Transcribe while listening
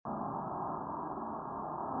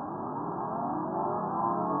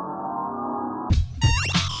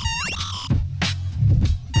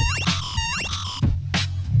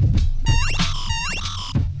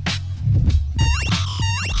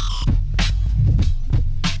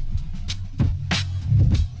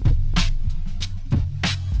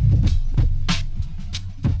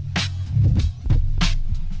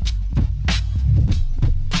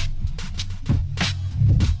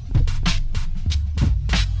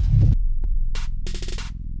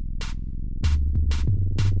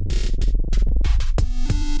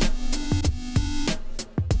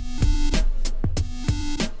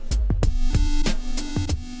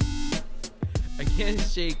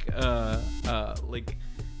shake,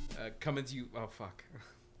 coming to you. Oh fuck!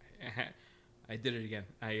 I did it again.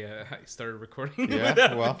 I started recording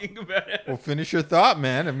without thinking about it. Well, finish your thought,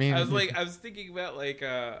 man. I mean, I was thinking about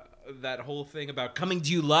that whole thing about coming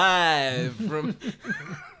to you live from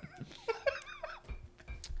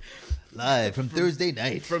Thursday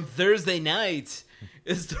night. From Thursday night.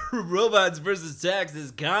 It's the Robots vs.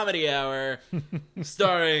 Taxes Comedy Hour,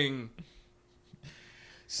 starring.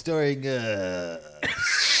 Sorry.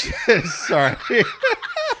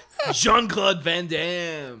 Jean-Claude Van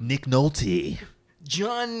Damme. Nick Nolte.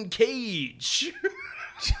 John Cage.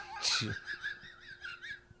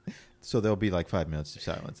 So there'll be like 5 minutes of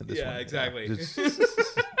silence in this one. Yeah, exactly.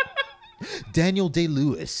 Daniel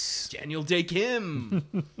Day-Lewis. Daniel Day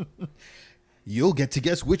Kim. You'll get to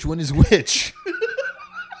guess which one is which.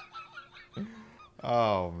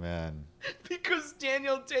 Oh, man. Because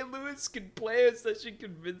Daniel Day-Lewis can play such a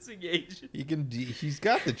convincing agent. He's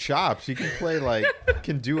got the chops. He can play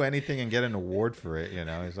can do anything and get an award for it. You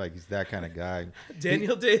know, he's that kind of guy.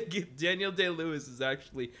 Daniel Day-Lewis is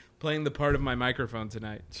actually playing the part of my microphone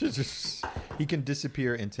tonight. He can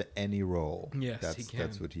disappear into any role. Yes, he can.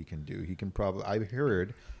 That's what he can do. He can probably. I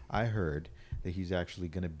heard that he's actually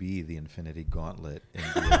going to be the Infinity Gauntlet in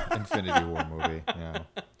the Infinity War movie. Yeah.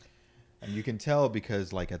 And you can tell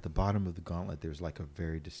because, at the bottom of the gauntlet, there's a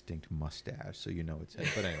very distinct mustache, so you know it's him.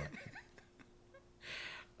 But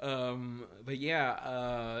anyway. But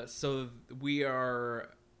yeah, so we are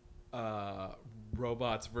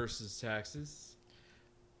Robots versus Taxes.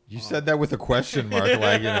 You said that with a question mark,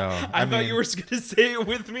 I thought you were going to say it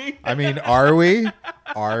with me. I mean, are we?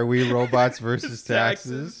 Are we Robots versus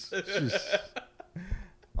Taxes?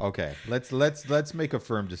 Okay, let's make a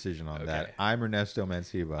firm decision on that. I'm Ernesto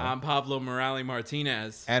Manciba. I'm Pablo Morales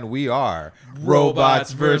Martinez. And we are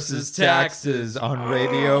Robots versus Taxes on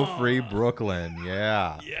Radio Free Brooklyn.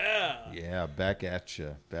 Yeah. Yeah, back at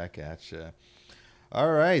you.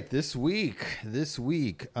 All right, this week, this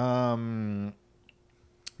motherfucker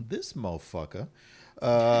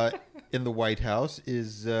in the White House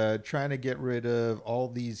is trying to get rid of all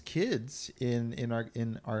these kids in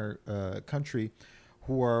our country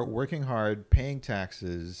who are working hard, paying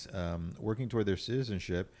taxes, working toward their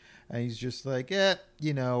citizenship, and he's just like,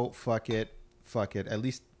 fuck it. At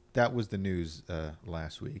least that was the news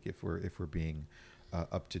last week, if we're being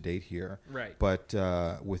up to date here. Right. But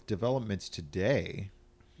with developments today,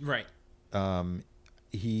 right.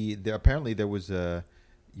 Apparently there was a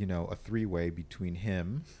three-way between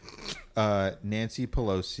him, Nancy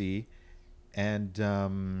Pelosi, and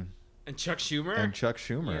Chuck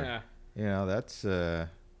Schumer. Yeah. That's I'm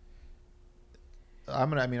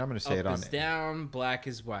gonna say it on up is down, black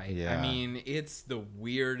is white. Yeah. I mean, it's the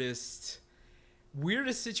weirdest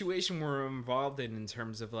situation we're involved in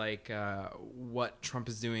terms of what Trump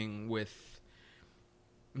is doing with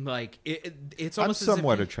it's almost. I'm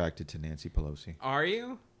somewhat attracted to Nancy Pelosi. Are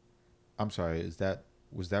you? I'm sorry.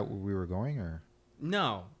 Was that where we were going or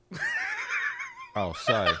no? Oh,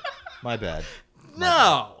 sorry, my bad.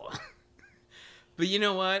 No. But you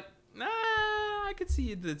know what? I could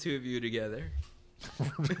see the two of you together.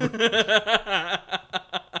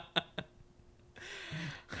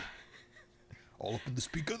 All up in the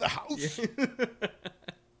speaker of the house.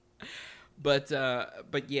 But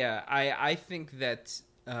yeah, I think that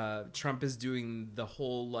Trump is doing the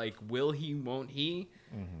whole will he, won't he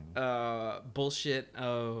bullshit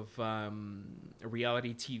of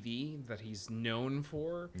reality TV that he's known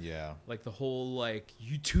for. Yeah. The whole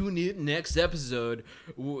you tune in next episode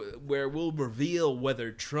where we'll reveal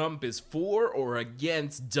whether Trump is for or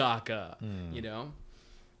against DACA,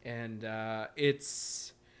 And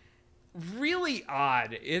it's really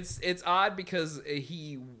odd. It's odd because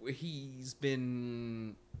he's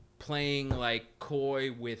been playing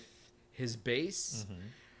coy with his base,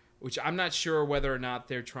 which I'm not sure whether or not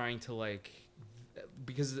they're trying to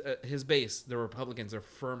because his base, the Republicans, are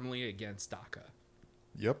firmly against DACA.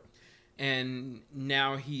 Yep. And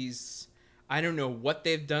now I don't know what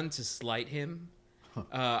they've done to slight him.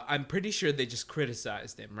 I'm pretty sure they just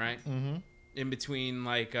criticized him, right? Mm-hmm. In between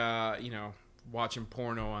watching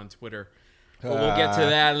porno on Twitter. But we'll get to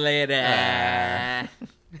that later.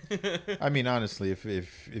 I mean, honestly, if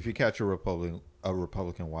you catch a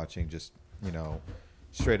Republican watching just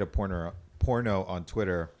straight up porno on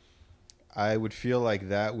Twitter, I would feel like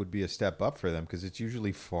that would be a step up for them because it's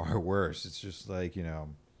usually far worse. It's just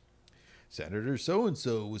Senator so and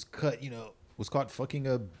so was caught fucking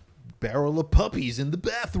a barrel of puppies in the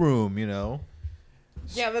bathroom.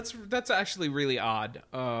 Yeah, that's actually really odd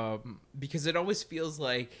because it always feels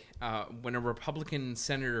like when a Republican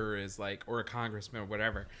senator is or a congressman or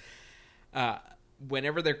whatever,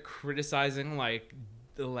 whenever they're criticizing I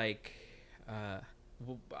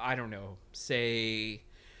don't know, say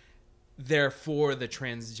they're for the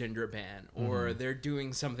transgender ban or they're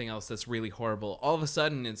doing something else that's really horrible, all of a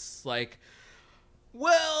sudden it's like,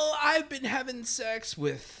 well, I've been having sex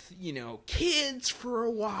with, kids for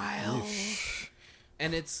a while.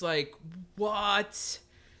 And it's like, what?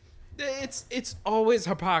 It's always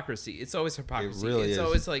hypocrisy. It's always hypocrisy. It really it's is.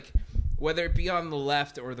 always like, whether it be on the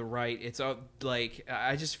left or the right, it's all like,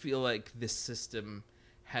 I just feel like this system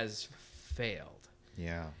has failed.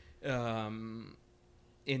 Yeah.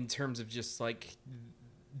 In terms of just like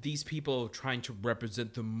these people trying to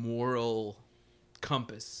represent the moral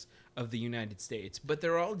compass of the United States, but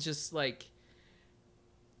they're all just like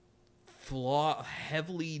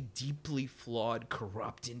heavily, deeply flawed,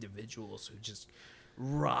 corrupt individuals who just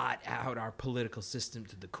rot out our political system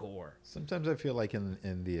to the core. Sometimes I feel like in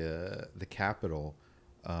the Capitol,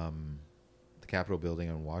 the Capitol building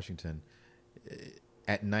in Washington,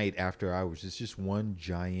 at night after hours, it's just one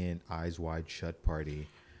giant eyes wide shut party.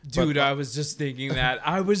 Dude, I was just thinking that.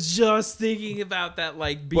 I was just thinking about that,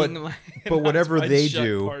 like being like. But whatever they shut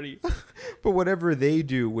do, party. but whatever they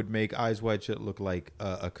do would make Eyes Wide Shut look like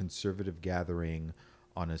a conservative gathering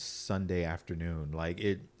on a Sunday afternoon. Like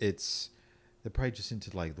it's they're probably just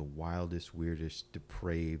into like the wildest, weirdest,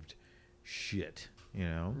 depraved shit,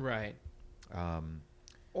 Right.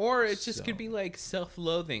 Or it just could So- be like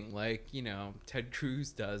self-loathing, like, Ted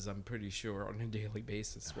Cruz does, I'm pretty sure, on a daily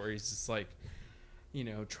basis, where he's just like,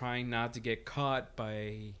 trying not to get caught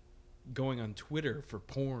by going on Twitter for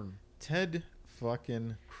porn. Ted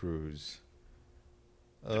fucking Cruz.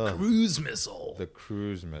 The cruise missile. The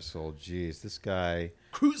cruise missile. Jeez, this guy.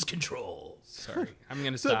 Cruise control. Sorry. I'm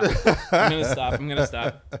going to stop. I'm going to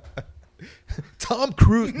stop. Tom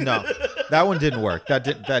Cruise. No, that one didn't work. That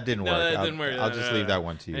didn't No, work. that didn't work. I'll No, just no, leave no. that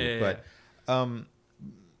one to you. Yeah. But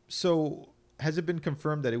so has it been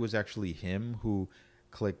confirmed that it was actually him who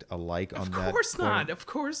clicked a like on that? Of course porn? not. Of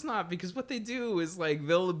course not. Because what they do is like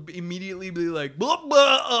they'll immediately be like, blah,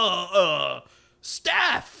 blah,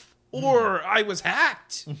 staff, or I was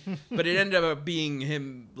hacked. But it ended up being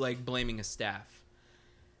him like blaming a staff.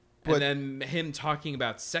 But- And then him talking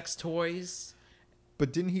about sex toys.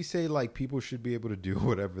 But didn't he say like people should be able to do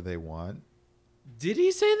whatever they want? Did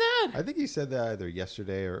he say that? I think he said that either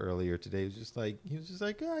yesterday or earlier today. He was just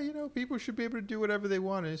like, people should be able to do whatever they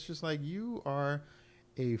want. And it's just like, you are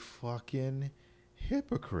a fucking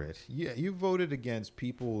hypocrite. Yeah, you voted against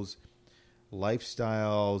people's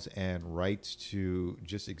lifestyles and rights to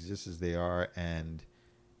just exist as they are. And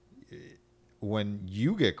when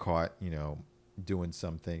you get caught, doing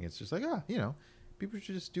something, it's just like, people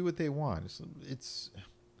should just do what they want. It's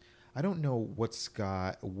I don't know what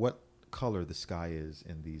color the sky is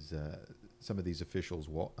in these some of these officials'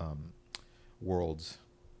 worlds.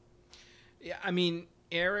 Yeah, I mean,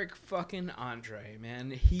 Eric fucking Andre,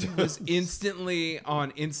 man. He was instantly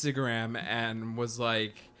on Instagram and was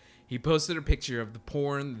like, he posted a picture of the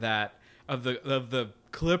porn of the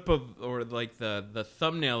clip of, or like the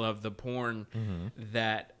thumbnail of the porn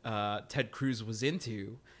that Ted Cruz was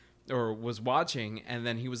into or was watching, and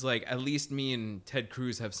then he was like, at least me and Ted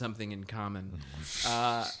Cruz have something in common.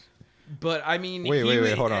 But I mean,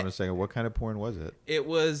 Wait, hold on a second. What kind of porn was it? It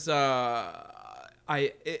was from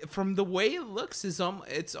the way it looks, it's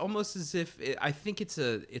almost as if I think it's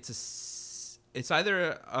either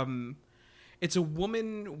it's a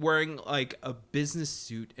woman wearing like a business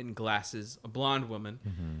suit and glasses, a blonde woman,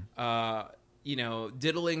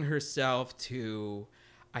 diddling herself to,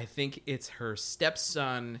 I think it's her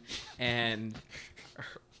stepson and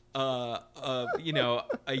a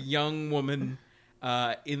young woman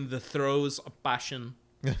in the throes of passion.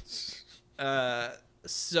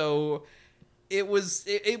 So it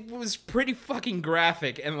was pretty fucking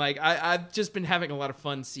graphic, and like I've just been having a lot of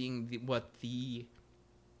fun seeing what the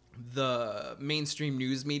mainstream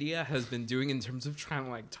news media has been doing in terms of trying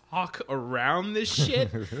to like talk around this shit,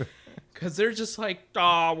 because they're just like,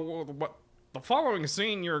 what the following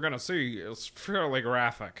scene you're gonna see is fairly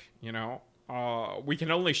graphic, we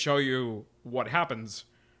can only show you what happens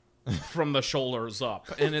from the shoulders up,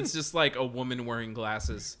 and it's just like a woman wearing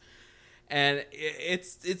glasses, and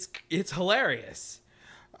it's hilarious.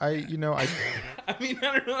 I mean,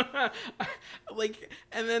 I don't know, like,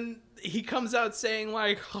 and then he comes out saying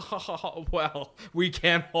like, well, we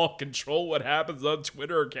can't all control what happens on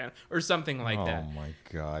Twitter, or something like that. Oh my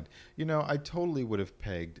god! I totally would have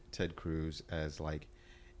pegged Ted Cruz as like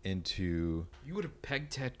into. You would have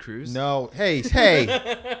pegged Ted Cruz? No, hey.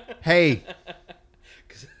 Hey,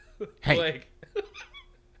 Like,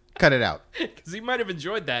 cut it out. because he might have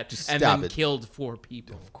enjoyed that Just and stop then it. killed 4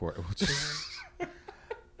 people. Of course.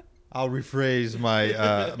 I'll rephrase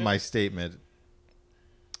my my statement.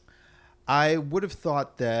 I would have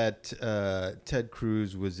thought that Ted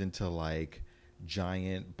Cruz was into like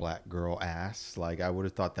giant black girl ass. Like I would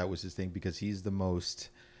have thought that was his thing because he's the most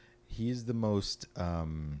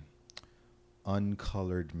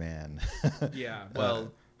uncolored man. Yeah,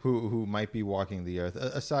 well, who might be walking the earth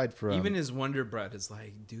aside from even his Wonder Bread is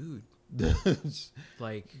like, dude,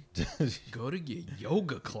 like go to your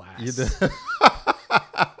yoga class.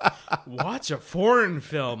 Watch a foreign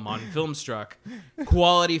film on Filmstruck.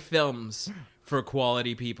 Quality films for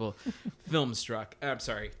quality people. Filmstruck. I'm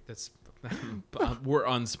sorry. We're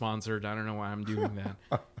unsponsored. I don't know why I'm doing that.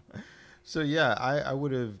 So yeah, I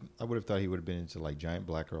would have thought he would have been into like giant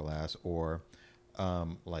black girl ass or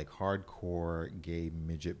like hardcore gay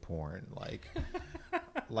midget porn,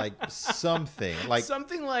 like something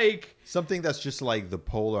that's just like the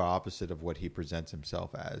polar opposite of what he presents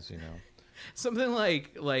himself as, you know. Something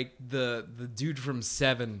like the dude from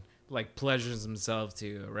Seven like pleasures himself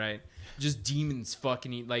to, right? Just demons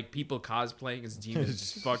fucking like people cosplaying as demons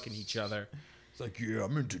just fucking each other. It's like, yeah,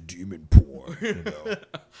 I'm into demon porn, you know.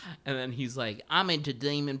 And then he's like, I'm into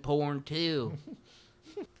demon porn too.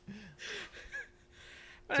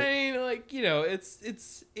 I mean, like, you know,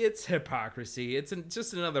 it's hypocrisy. It's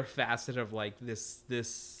just another facet of like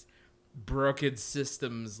this broken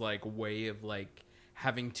system's like way of like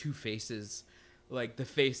having two faces, like the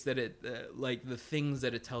face that it like the things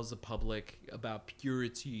that it tells the public about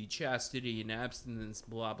purity, chastity, and abstinence,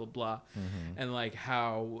 blah blah blah, and like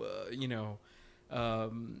how you know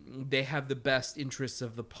they have the best interests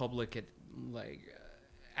of the public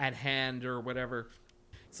at hand or whatever.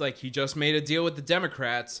 It's like he just made a deal with the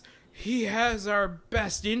Democrats. He has our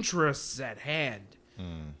best interests at hand.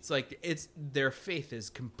 It's like their faith is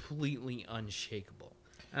completely unshakable.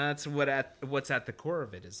 And that's what's at the core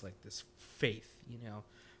of it is like this faith, you know.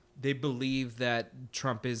 They believe that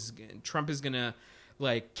Trump is gonna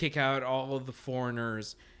like kick out all of the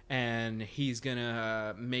foreigners and he's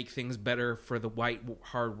gonna make things better for the white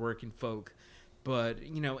hardworking folk. But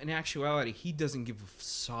you know, in actuality, he doesn't give a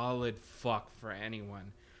solid fuck for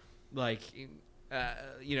anyone. Like, you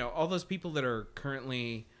know, all those people that are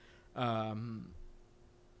currently,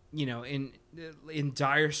 you know, in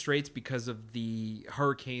dire straits because of the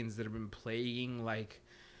hurricanes that have been plaguing like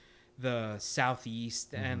the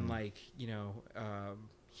Southeast and like, you know,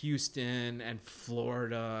 Houston and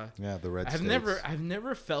Florida. Yeah, the red states. I've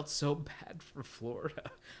never felt so bad for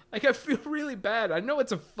Florida. Like I feel really bad. I know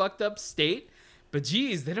it's a fucked up state, but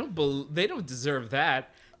geez, they don't deserve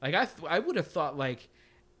that. Like I would have thought like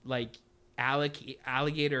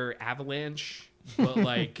alligator avalanche, but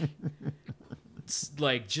like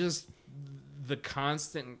like just the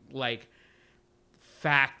constant like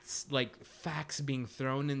facts being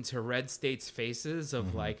thrown into red states' faces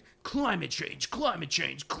of like climate change coming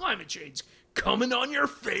on your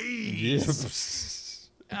face.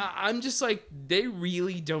 I'm just like, they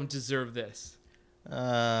really don't deserve this.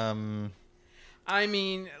 I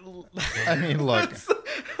mean, look.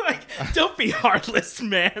 Like, don't be heartless,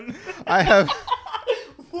 man. I have.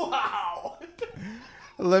 Wow.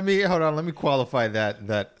 Let me qualify that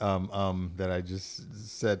that I just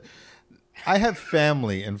said. I have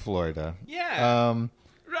family in Florida. Yeah.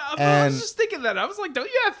 I was just thinking that. I was like, don't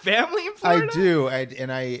you have family in Florida? I do.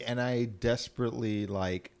 I desperately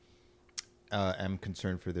am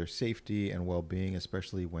concerned for their safety and well-being,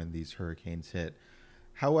 especially when these hurricanes hit.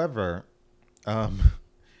 However,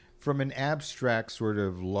 from an abstract sort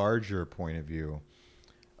of larger point of view,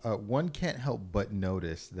 one can't help but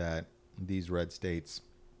notice that these red states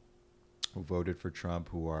who voted for Trump,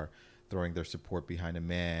 who are throwing their support behind a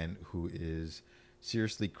man who is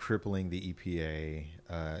seriously crippling the EPA,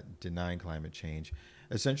 denying climate change,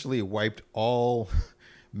 essentially wiped all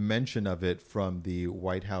mention of it from the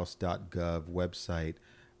whitehouse.gov website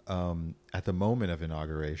at the moment of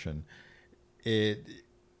inauguration.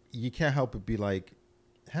 You can't help but be like,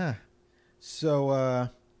 so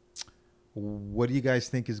what do you guys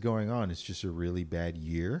think is going on? It's just a really bad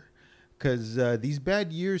year? Because these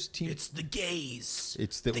bad years... It's the gays.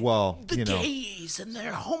 It's the gays and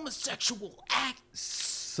their homosexual acts.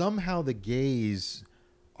 Somehow the gays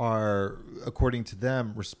are, according to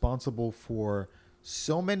them, responsible for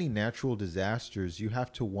so many natural disasters. You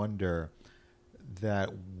have to wonder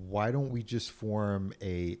that why don't we just form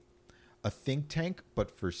a think tank,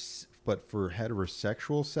 but for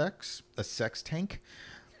heterosexual sex, a sex tank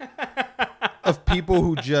of people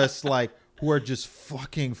who just who are just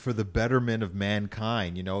fucking for the betterment of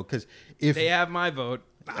mankind, you know? Because if they have my vote,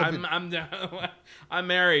 I'm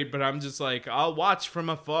married, but I'm just like, I'll watch from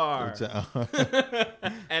afar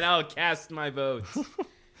and I'll cast my votes.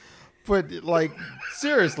 But like,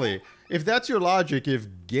 seriously, if that's your logic, if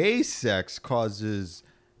gay sex causes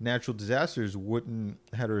natural disasters, wouldn't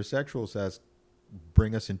heterosexual sex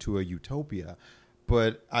bring us into a utopia?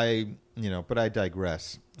 But I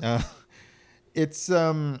digress. It's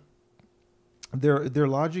their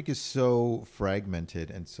logic is so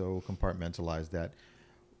fragmented and so compartmentalized that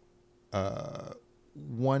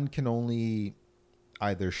one can only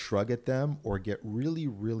either shrug at them or get really,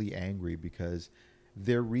 really angry because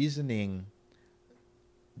their reasoning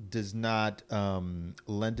does not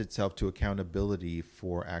lend itself to accountability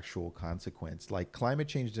for actual consequence. Like climate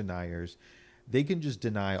change deniers, they can just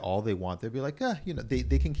deny all they want. They'll be like,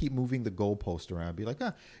 they can keep moving the goalpost around. Be like,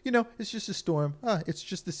 it's just a storm. It's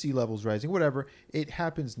just the sea levels rising, whatever. It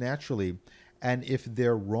happens naturally. And if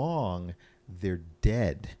they're wrong, they're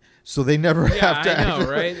dead. So they never have to. I know,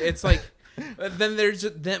 right? It's like, then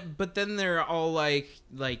they're all like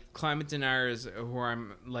climate deniers who are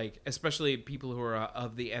like, especially people who are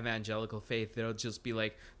of the evangelical faith. They'll just be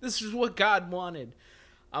like, this is what God wanted.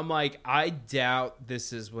 I'm like, I doubt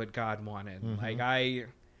this is what God wanted.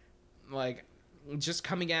 Just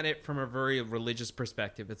coming at it from a very religious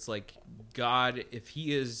perspective, it's like God, if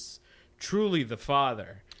he is truly the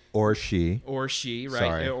Father, or she,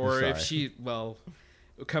 right? Sorry, if she,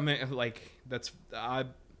 coming like that's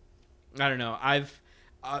I don't know. I've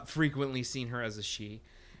frequently seen her as a she.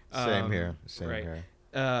 Same here.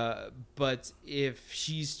 But if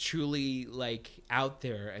she's truly like out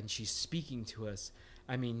there and she's speaking to us,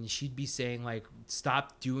 I mean, she'd be saying like,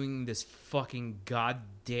 stop doing this fucking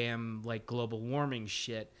goddamn like global warming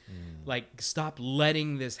shit. Like, stop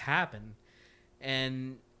letting this happen.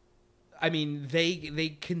 And I mean,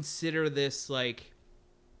 they consider this like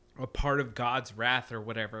a part of God's wrath or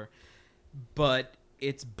whatever, but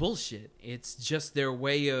it's bullshit. It's just their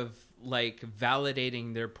way of like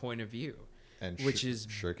validating their point of view, and which is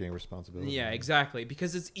shirking responsibility. Yeah, exactly.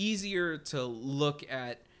 Because it's easier to look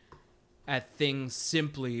at things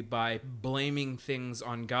simply by blaming things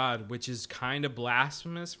on God, which is kind of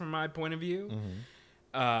blasphemous from my point of view.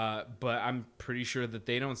 But I'm pretty sure that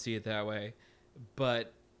they don't see it that way.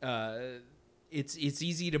 But it's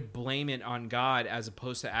easy to blame it on God as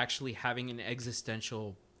opposed to actually having an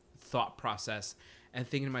existential thought process and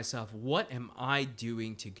thinking to myself, what am I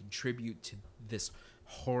doing to contribute to this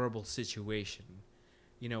horrible situation?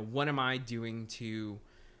 What am I doing to,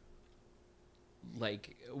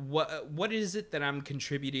 like, what is it that I'm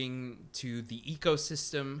contributing to the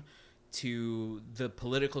ecosystem, to the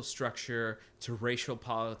political structure, to racial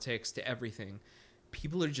politics, to everything?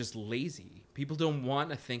 People are just lazy. People don't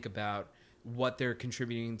want to think about what they're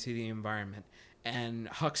contributing to the environment. And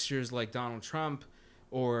hucksters like Donald Trump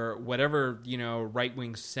or whatever,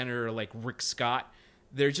 right-wing senator like Rick Scott,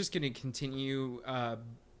 they're just going to continue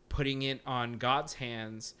putting it on God's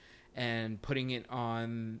hands and putting it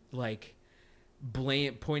on, like,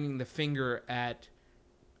 pointing the finger at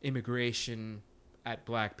immigration, at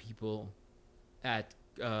black people, at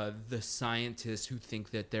the scientists who think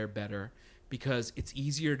that they're better, because it's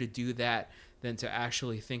easier to do that than to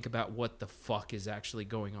actually think about what the fuck is actually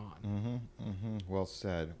going on. Well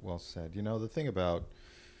said. The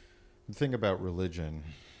thing about religion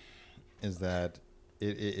is that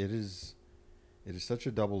it is such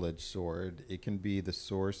a double-edged sword. It can be the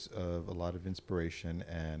source of a lot of inspiration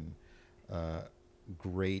and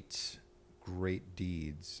great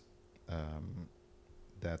deeds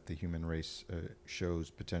that the human race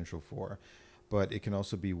shows potential for, but it can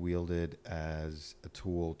also be wielded as a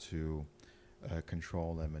tool to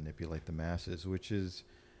control and manipulate the masses, which is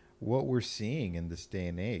what we're seeing in this day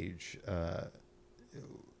and age.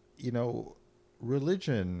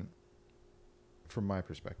 Religion, from my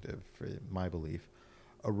perspective, for my belief,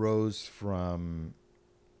 arose from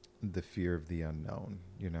the fear of the unknown.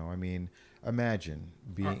 Imagine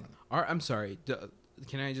being... I'm sorry.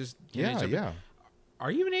 Can I just... Yeah.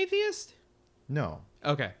 Are you an atheist? No.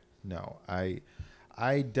 Okay. No.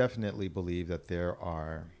 I definitely believe that there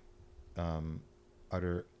are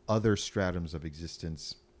other stratums of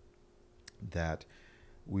existence that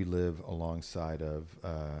we live alongside of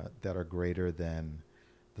that are greater than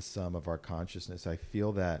the sum of our consciousness. I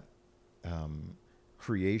feel that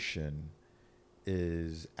creation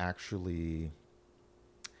is actually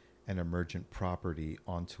an emergent property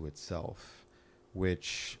onto itself,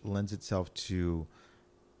 which lends itself to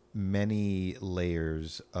many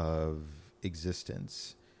layers of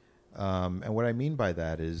existence. And what I mean by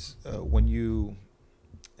that is when you,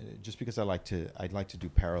 just because I'd like to do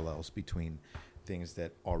parallels between things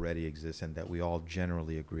that already exist and that we all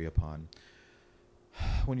generally agree upon.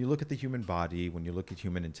 When you look at the human body, when you look at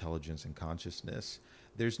human intelligence and consciousness,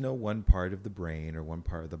 there's no one part of the brain or one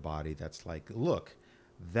part of the body that's like, look,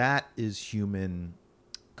 that is human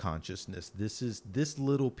consciousness. This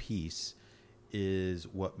little piece is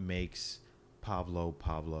what makes Pablo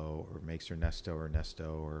Pablo, or makes Ernesto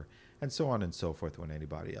Ernesto, or and so on and so forth with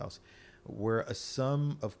anybody else. We're a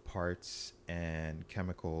sum of parts and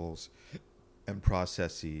chemicals and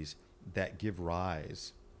processes that give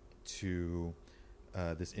rise to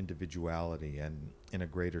this individuality and, in a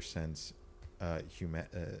greater sense,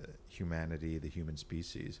 humanity, the human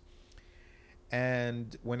species.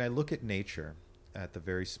 And when I look at nature, at the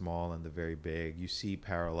very small and the very big, you see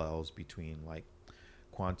parallels between like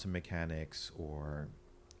quantum mechanics or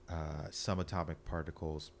subatomic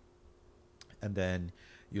particles. And then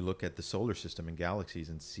you look at the solar system and galaxies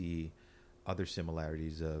and see other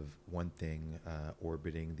similarities of one thing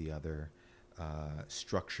orbiting the other,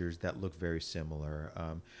 structures that look very similar.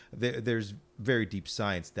 There's very deep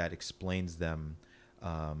science that explains them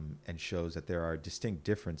and shows that there are distinct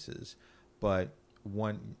differences, but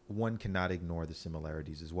one cannot ignore the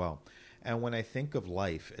similarities as well. And when I think of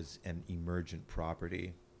life as an emergent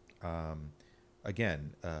property,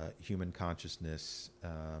 again, human consciousness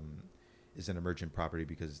is an emergent property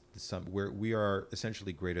because we are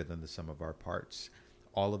essentially greater than the sum of our parts.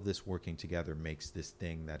 All of this working together makes this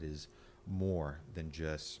thing that is more than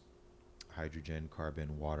just hydrogen,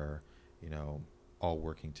 carbon, water, all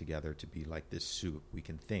working together to be like this soup. We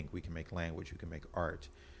can think, we can make language, we can make art,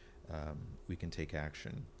 we can take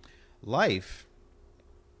action. Life,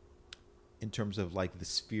 in terms of like the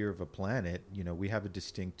sphere of a planet, we have a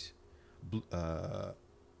distinct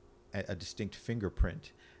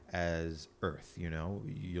fingerprint as Earth.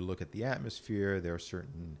 You look at the atmosphere, there are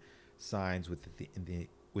certain signs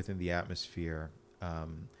within the atmosphere,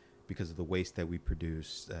 because of the waste that we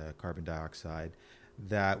produce, carbon dioxide,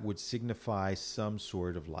 that would signify some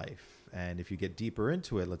sort of life. And if you get deeper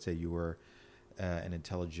into it, let's say you were an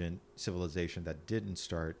intelligent civilization that didn't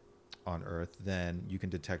start on Earth, then you can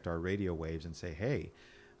detect our radio waves and say, hey,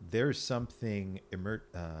 there's something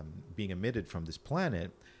being emitted from this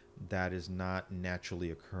planet that is not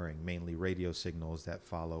naturally occurring, mainly radio signals that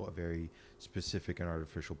follow a very specific and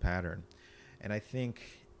artificial pattern. And I think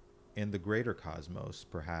in the greater cosmos,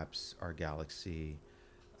 perhaps our galaxy,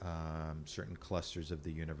 certain clusters of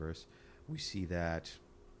the universe, we see that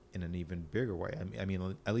in an even bigger way. I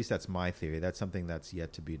mean, at least that's my theory. That's something that's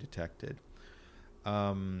yet to be detected.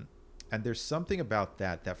 And there's something about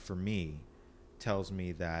that for me tells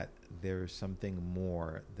me that there's something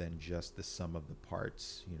more than just the sum of the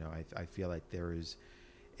parts. I feel like there is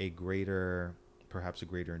perhaps a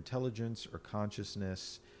greater intelligence or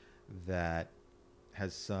consciousness that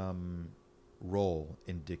has some role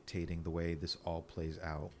in dictating the way this all plays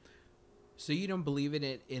out. So you don't believe in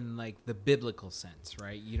it in like the biblical sense,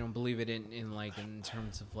 right? You don't believe it in like in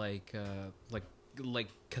terms of like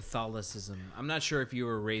Catholicism. I'm not sure if you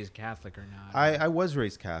were raised Catholic or not. I was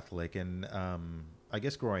raised Catholic, and I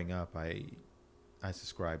guess growing up, I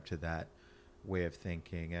subscribed to that way of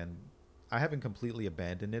thinking, and I haven't completely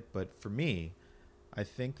abandoned it. But for me, I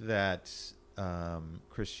think that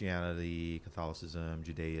Christianity, Catholicism,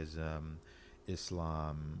 Judaism,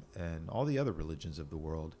 Islam, and all the other religions of the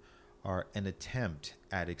world are an attempt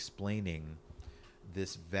at explaining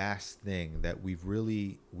this vast thing that we've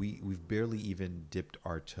barely even dipped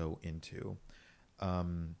our toe into.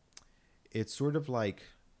 It's sort of like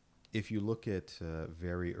if you look at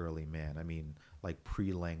very early man, I mean, like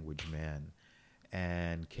pre-language man,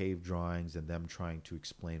 and cave drawings and them trying to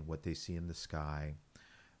explain what they see in the sky,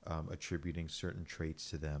 attributing certain traits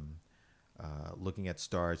to them, looking at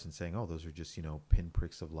stars and saying, oh, those are just,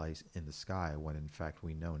 pinpricks of light in the sky, when in fact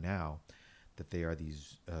we know now that they are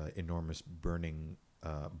these enormous burning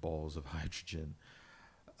balls of hydrogen.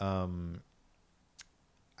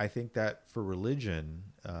 I think that for religion,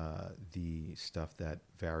 the stuff that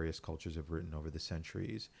various cultures have written over the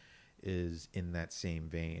centuries is in that same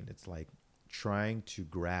vein. It's like trying to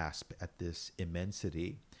grasp at this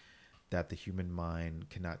immensity that the human mind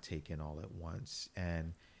cannot take in all at once.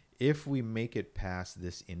 And if we make it past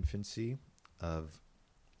this infancy of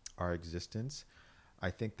our existence, I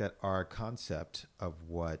think that our concept of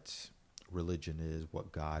what religion is,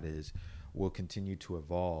 what God is, will continue to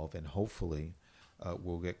evolve, and hopefully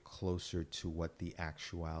we'll get closer to what the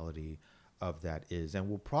actuality of that is, and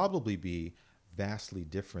will probably be vastly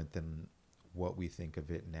different than what we think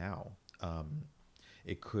of it now.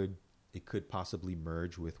 It could possibly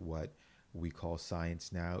merge with what we call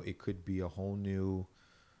science now. It could be a whole new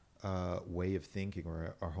way of thinking,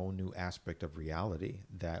 or a whole new aspect of reality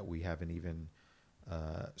that we haven't even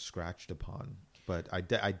scratched upon. But I'm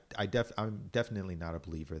definitely not a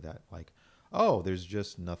believer that like oh, there's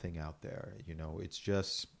just nothing out there.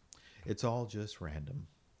 It's all just random.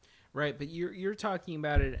 Right, but you're talking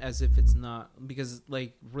about it as if it's not, because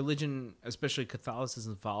like religion, especially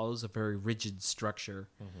Catholicism, follows a very rigid structure.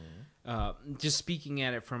 Just speaking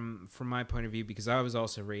at it from my point of view, because I was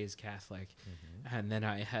also raised Catholic, and then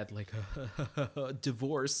I had like a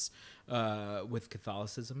divorce with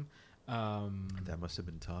Catholicism. That must have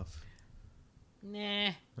been tough.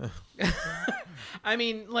 Nah. I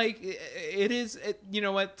mean, like, it is, you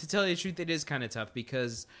know what, to tell you the truth, it is kind of tough,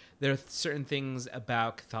 because there are certain things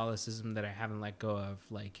about Catholicism that I haven't let go of,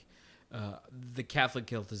 like, the Catholic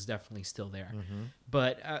guilt is definitely still there.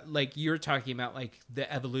 But, like, you're talking about, like,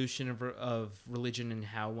 the evolution of religion and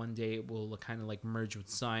how one day it will kind of, like, merge with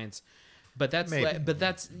science. But that's, but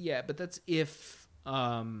that's if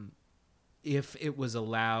it was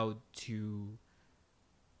allowed to,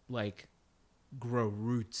 like, grow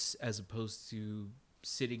roots as opposed to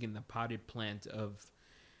sitting in the potted plant of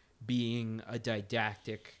being a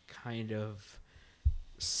didactic kind of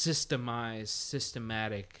systematic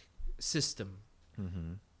system. A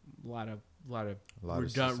lot of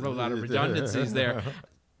redundancies there.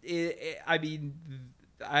 I mean,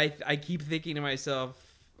 I keep thinking to myself,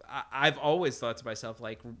 I've always thought to myself,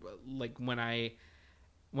 like when I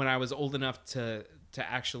was old enough to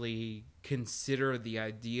actually consider the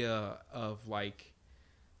idea of, like,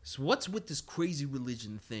 so what's with this crazy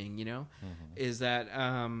religion thing, you know? Is that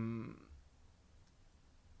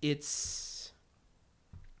it's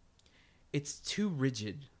too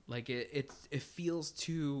rigid. Like it feels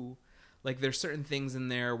too, like, there's certain things in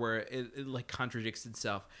there where it like contradicts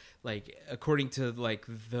itself. Like, according to, like,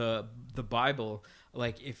 the Bible,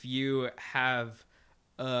 like, if you have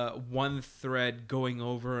one thread going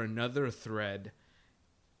over another thread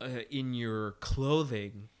in your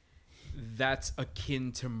clothing, that's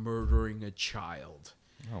akin to murdering a child.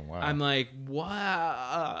 Oh, wow. I'm like,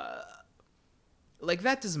 wow. Like,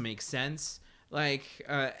 that doesn't make sense. Like,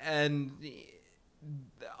 and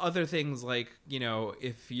other things, like, you know,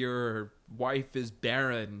 if your wife is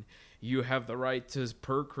barren, you have the right to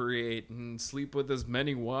procreate and sleep with as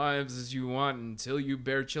many wives as you want until you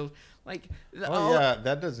bear children. Like, yeah,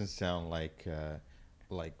 that doesn't sound like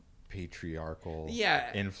patriarchal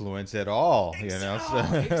influence at all. You know,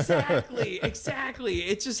 exactly.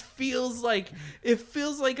 It just feels like it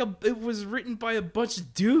was written by a bunch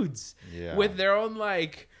of dudes with their own,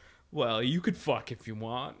 like, well, you could fuck if you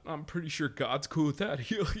want. I'm pretty sure God's cool with that.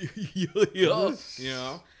 You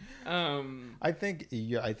know. I think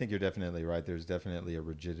you're definitely right. There's definitely a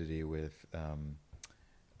rigidity with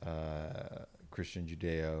Christian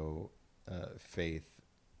Judeo faith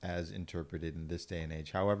as interpreted in this day and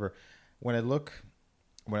age. However, when I look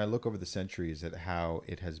over the centuries at how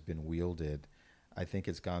it has been wielded, I think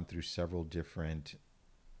it's gone through several different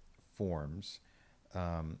forms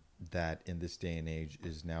that in this day and age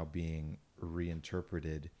is now being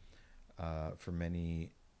reinterpreted for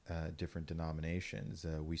many different denominations.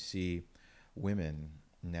 We see women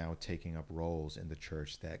now taking up roles in the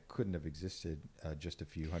church that couldn't have existed just a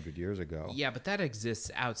few hundred years ago. Yeah, but that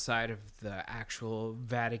exists outside of the actual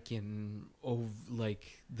Vatican,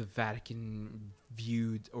 like the Vatican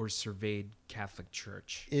viewed or surveyed Catholic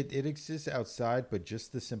Church. It exists outside, but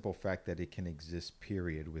just the simple fact that it can exist,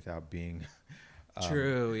 period, without being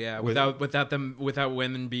true. Yeah, without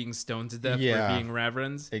women being stoned to death for being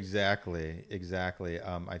reverends. Exactly.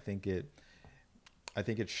 I think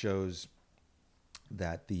it shows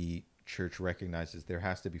that the church recognizes there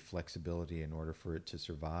has to be flexibility in order for it to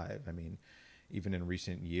survive. I mean, even in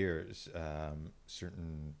recent years,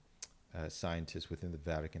 certain scientists within the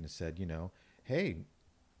Vatican have said, you know, hey,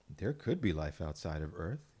 there could be life outside of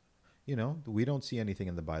Earth. You know, we don't see anything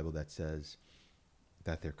in the Bible that says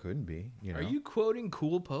that there couldn't be. You know? Are you quoting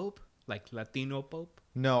Cool Pope? Like Latino Pope?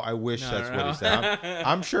 No, I wish that's what he said.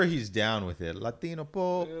 I'm sure he's down with it. Latino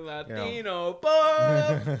Pope. Latino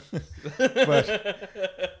Pope.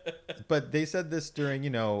 But they said this during, you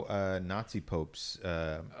know, Nazi popes.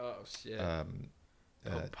 Oh, shit.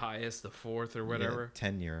 Pope Pius IV or whatever.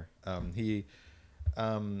 Tenure. They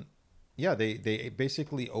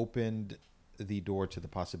basically opened the door to the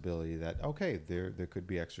possibility that, okay, there could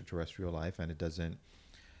be extraterrestrial life and it doesn't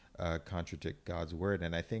contradict God's word.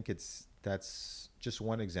 And I think that's just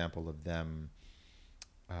one example of them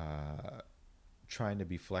trying to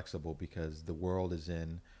be flexible, because the world is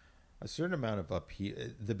in a certain amount of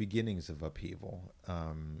the beginnings of upheaval.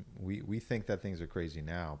 We think that things are crazy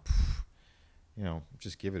now. You know,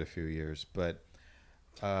 just give it a few years. But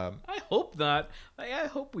I hope not. I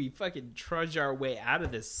hope we fucking trudge our way out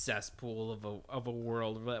of this cesspool of a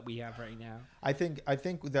world that we have right now. I think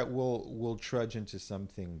that we'll trudge into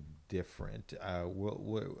something different.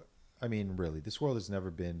 I mean, really, this world has never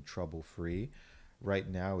been trouble free. Right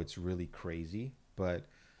now, it's really crazy. But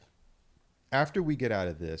after we get out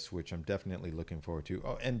of this, which I'm definitely looking forward to.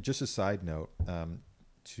 Oh, and just a side note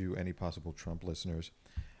to any possible Trump listeners,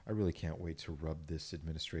 I really can't wait to rub this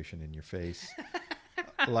administration in your face.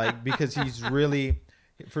 Like, because he's really,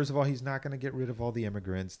 first of all, he's not going to get rid of all the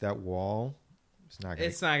immigrants. That wall, it's not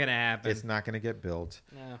going to happen. It's not going to get built.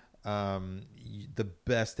 No. The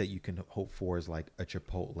best that you can hope for is like a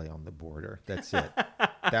Chipotle on the border. That's it.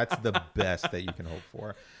 That's the best that you can hope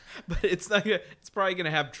for. But it's not gonna, it's probably going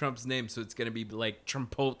to have Trump's name, so it's going to be like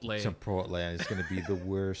Trumpotle. Chipotle, and it's going to be the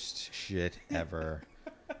worst shit ever.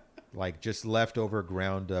 Like just leftover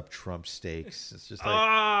ground up Trump steaks. It's just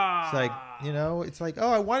like it's like, you know, it's like,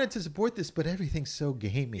 oh, I wanted to support this, but everything's so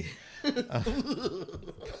gamey.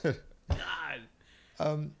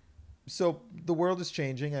 God. So the world is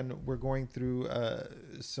changing, and we're going through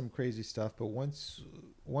some crazy stuff. But once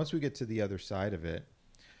we get to the other side of it,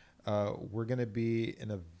 we're going to be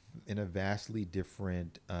in a vastly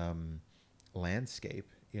different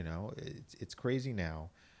landscape. You know, it's crazy now,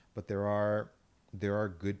 but there are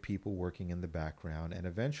good people working in the background, and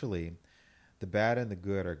eventually, the bad and the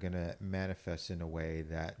good are going to manifest in a way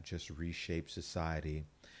that just reshapes society,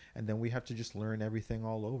 and then we have to just learn everything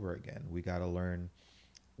all over again. We got to learn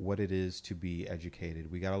what it is to be educated.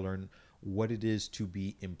 We got to learn what it is to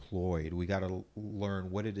be employed. We got to learn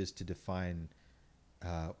what it is to define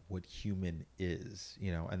what human is,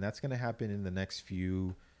 you know, and that's going to happen in the next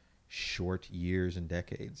few short years and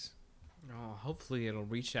decades. Oh, hopefully it'll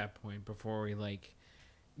reach that point before we like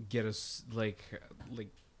get us like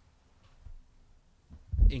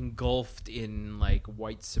engulfed in like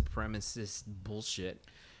white supremacist bullshit,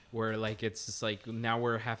 where like it's just like now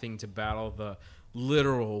we're having to battle the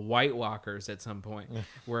literal White Walkers at some point,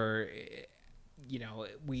 where, you know,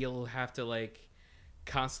 we'll have to like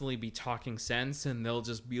constantly be talking sense, and they'll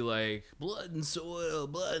just be like blood and soil,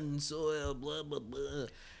 blah blah blah.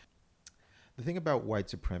 The thing about white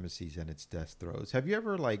supremacies and its death throes, have you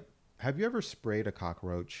ever sprayed a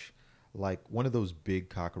cockroach, like one of those big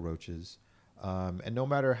cockroaches, and no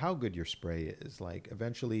matter how good your spray is, like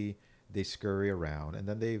eventually they scurry around and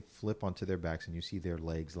then they flip onto their backs and you see their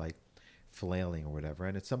legs like flailing or whatever,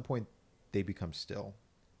 and at some point they become still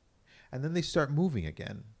and then they start moving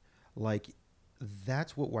again. Like,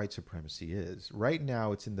 that's what white supremacy is. Right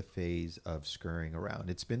now it's in the phase of scurrying around.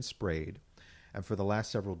 It's been sprayed, and for the last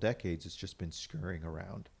several decades it's just been scurrying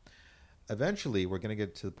around. Eventually we're going to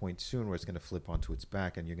get to the point soon where it's going to flip onto its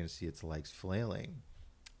back and you're going to see its legs flailing,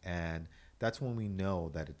 and that's when we know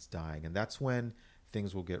that it's dying. And that's when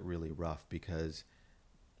things will get really rough, because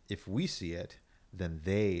if we see it,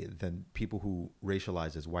 then people who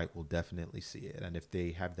racialize as white will definitely see it. And if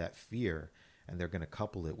they have that fear and they're going to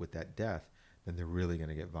couple it with that death, then they're really going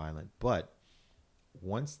to get violent. But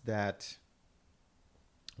once that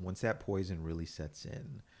poison really sets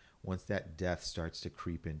in, once that death starts to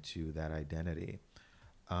creep into that identity,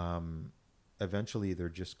 eventually they're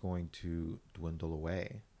just going to dwindle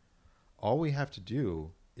away. All we have to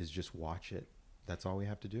do is just watch it. That's all we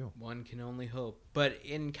have to do. One can only hope. But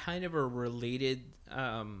in kind of a related,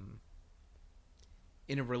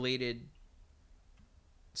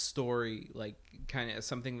 story, like kind of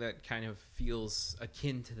something that kind of feels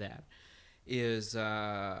akin to that, is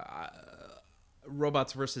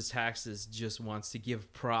Robots versus Taxes just wants to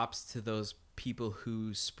give props to those people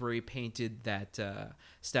who spray painted that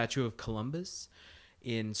statue of Columbus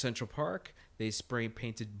in Central Park. They spray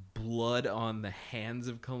painted blood on the hands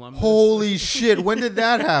of Columbus. Holy shit! When did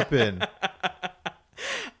that happen?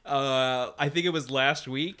 I think it was last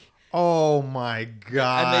week. Oh my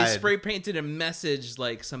god! And they spray painted a message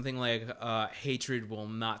like something like "hatred will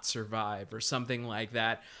not survive" or something like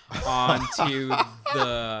that onto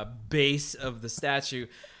the base of the statue.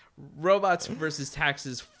 Robots versus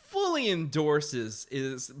Taxes fully endorses,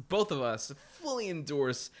 both of us fully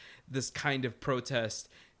endorse this kind of protest,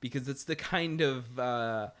 because it's the kind of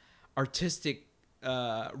artistic,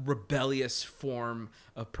 rebellious form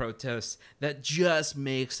of protest that just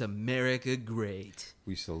makes America great.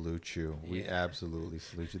 We salute you. We absolutely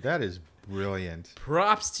salute you. That is brilliant.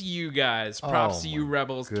 Props to you guys. Props to you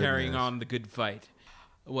rebels carrying on the good fight.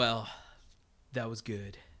 Well, that was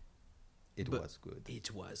good. It was good.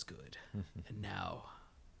 It was good. And now,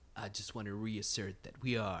 I just want to reassert that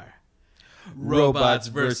we are Robots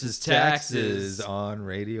versus Taxes on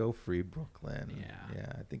Radio Free Brooklyn.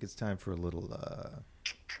 Yeah. I think it's time for a little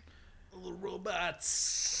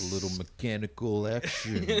robots, a little mechanical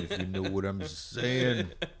action, if you know what I'm saying.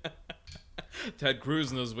 Ted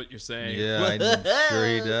Cruz knows what you're saying. Yeah, I'm sure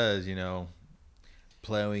he does. You know,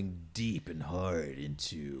 plowing deep and hard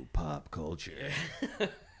into pop culture.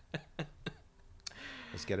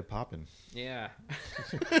 Let's get it popping. Yeah.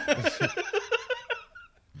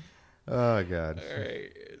 Oh, God. All right.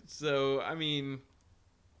 So, I mean...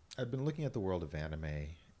 I've been looking at the world of anime,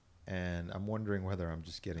 and I'm wondering whether I'm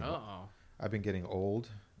just getting... Uh-oh. I've been getting old.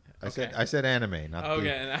 Okay. I said anime, not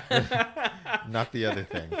not the other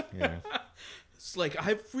thing. Yeah. It's like,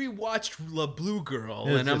 I've rewatched La Blue Girl,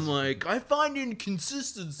 Yes, and I'm yes. like, I find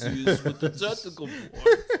inconsistencies with the technical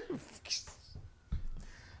part.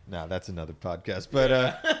 No, that's another podcast.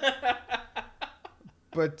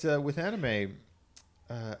 But with anime,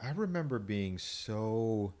 I remember being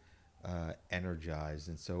so energized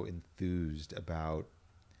and so enthused about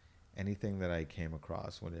anything that I came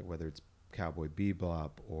across, whether it's Cowboy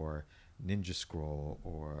Bebop or Ninja Scroll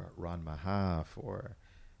or Ranma Half or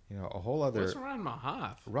a whole other. What's Ranma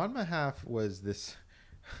Half? Ranma Half was this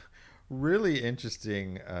really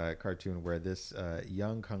interesting cartoon where this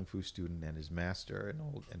young kung fu student and his master,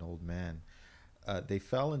 an old man, they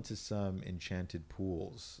fell into some enchanted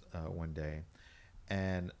pools one day,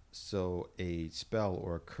 and so a spell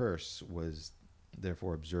or a curse was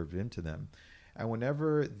therefore observed into them, and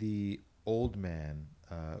whenever the old man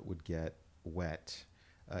would get wet,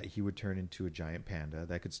 he would turn into a giant panda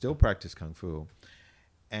that could still practice kung fu.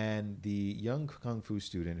 And the young kung fu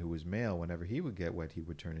student, who was male, whenever he would get wet, he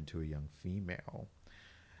would turn into a young female.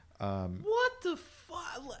 What the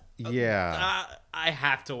fuck? Yeah. I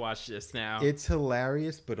have to watch this now. It's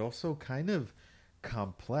hilarious, but also kind of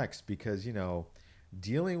complex because,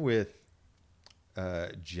 dealing with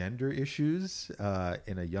gender issues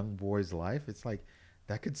in a young boy's life, it's like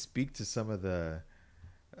that could speak to some of the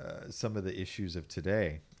issues of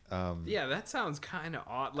today. Yeah, that sounds kind of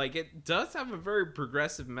odd. Like, it does have a very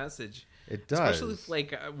progressive message. It does. Especially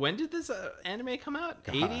if, when did this anime come out?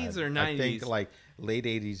 80s or 90s? I think late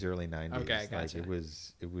 80s, early 90s. Okay, gotcha. It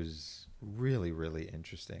was really, really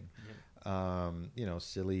interesting. Yeah.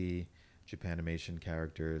 Silly Japanimation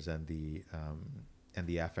characters and the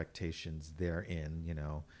affectations therein.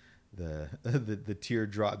 The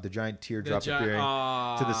teardrop, the giant teardrop appearing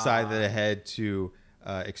to the side of the head to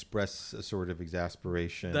express a sort of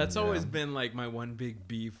exasperation. That's always been my one big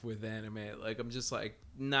beef with anime. I'm just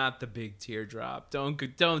not the big teardrop. Don't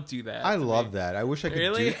do that. I love that. I wish I could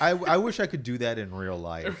Really? I wish I could do that in real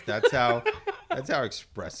life. That's how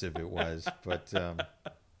expressive it was. But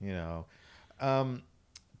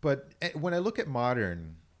but when I look at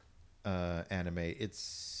modern anime,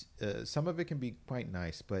 it's some of it can be quite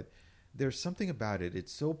nice, but there's something about it.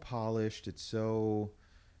 It's so polished. It's so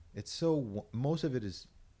most of it is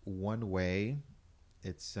one way.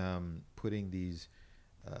 It's putting these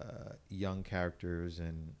young characters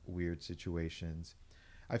in weird situations.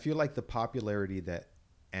 I feel like the popularity that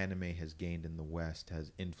anime has gained in the West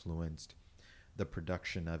has influenced the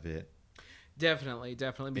production of it. Definitely,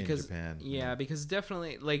 because in Japan, because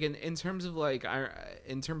definitely in terms of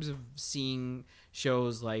in terms of seeing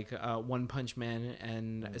shows like One Punch Man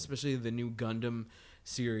and especially the new Gundam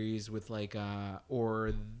series with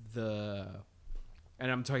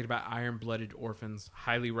and I'm talking about Iron Blooded Orphans.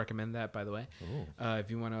 Highly recommend that, by the way.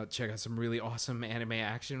 If you want to check out some really awesome anime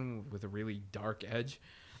action with a really dark edge.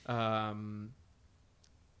 And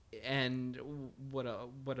what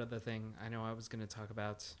other thing I know I was going to talk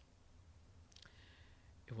about?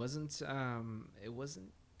 It wasn't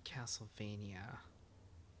Castlevania.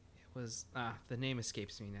 It was the name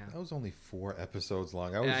escapes me now. That was only 4 episodes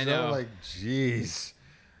long. I was I know. jeez.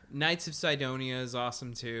 Knights of Sidonia is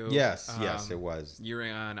awesome too. Yes, it was. Yuri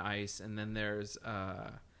on Ice, and then there's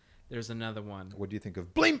another one. What do you think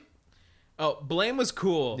of Blame? Oh, Blame was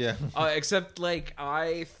cool. Yeah. Except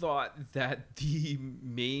I thought that the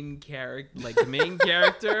main character,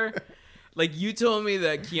 you told me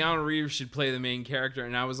that Keanu Reeves should play the main character,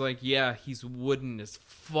 and I was like, yeah, he's wooden as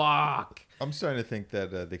fuck. I'm starting to think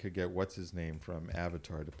that they could get what's his name from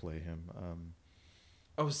Avatar to play him.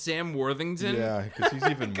 Oh, Sam Worthington? Yeah, because he's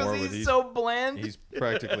even more because he's so bland. He's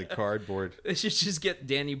practically cardboard. They should just get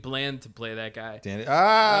Danny Bland to play that guy. Danny,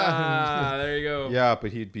 there you go. Yeah,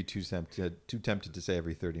 but he'd be too tempted to say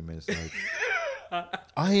every 30 minutes,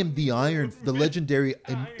 I am the legendary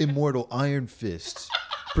immortal Iron Fist,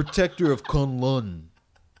 protector of Kunlun.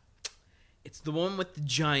 It's the one with the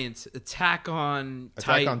giants. Attack on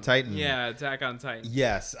Titan. Yeah, Attack on Titan.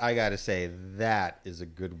 Yes, I gotta say that is a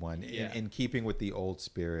good one. Yeah. In keeping with the old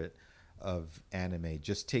spirit of anime,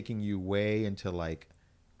 just taking you way into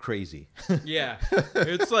crazy. Yeah,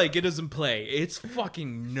 it's it doesn't play. It's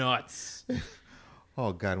fucking nuts.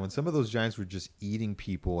 Oh God, when some of those giants were just eating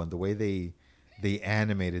people and the way they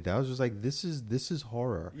animated that, I was just like, this is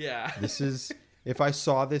horror. Yeah. This is If I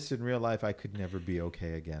saw this in real life, I could never be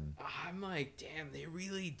okay again. I'm like, damn, they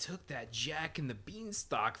really took that Jack and the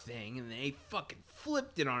Beanstalk thing and they fucking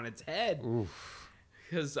flipped it on its head. Oof.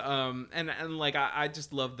 Because and like I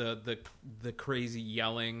just love the crazy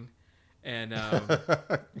yelling and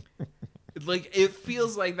like it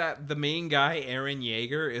feels like that the main guy Aaron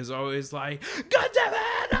Yeager is always like, God damn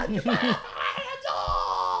it!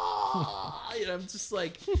 And I'm just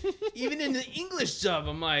like, even in the English dub,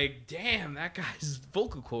 I'm like, damn, that guy's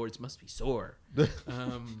vocal cords must be sore. You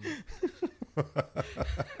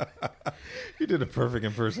did a perfect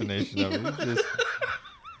impersonation of it.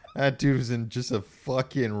 That dude was in just a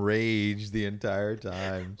fucking rage the entire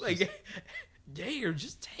time. Like, Yeager,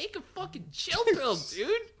 just take a fucking chill pill,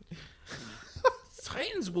 dude.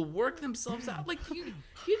 Titans will work themselves out. Like, you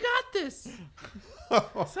got this.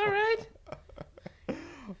 It's all right.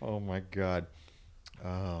 Oh my god.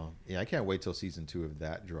 Oh yeah, I can't wait till season 2 of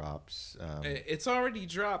that drops. It's already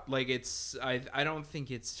dropped. Like I don't think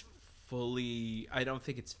it's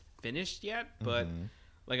finished yet, but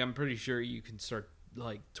like I'm pretty sure you can start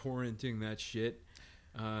like torrenting that shit.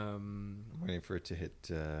 I'm waiting for it to hit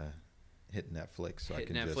Netflix so I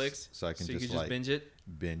can Netflix, just like binge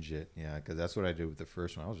it. Yeah, because that's what I did with the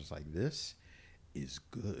first one. I was just like, this is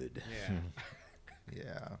good.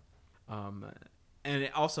 Yeah. Yeah.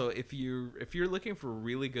 And also, if you're looking for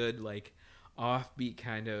really good, like, offbeat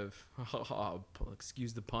kind of,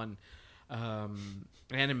 excuse the pun,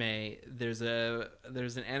 anime, there's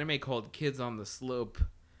an anime called Kids on the Slope.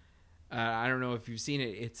 I don't know if you've seen it.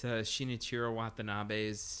 It's Shinichiro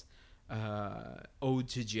Watanabe's Ode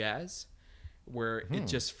to Jazz, where it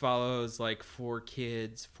just follows like four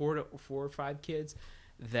or five kids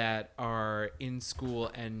that are in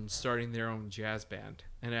school and starting their own jazz band,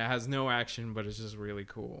 and it has no action, but it's just really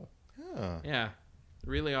cool. Yeah,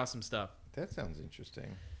 really awesome stuff. That sounds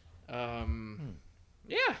interesting. Yeah.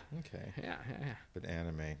 Okay. Yeah. But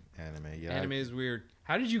anime, yeah. Anime is weird.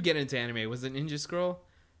 How did you get into anime? Was it Ninja Scroll?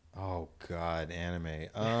 Oh God, anime.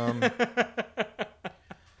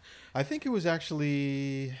 I think it was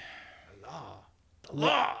actually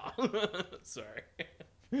Law. Sorry.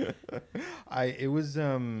 I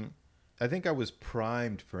think I was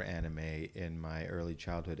primed for anime in my early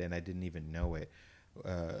childhood, and I didn't even know it.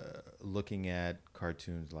 Looking at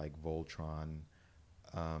cartoons like Voltron,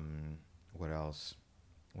 what else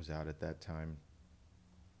was out at that time?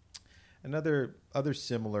 Other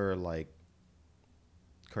similar like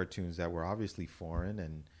cartoons that were obviously foreign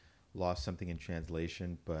and lost something in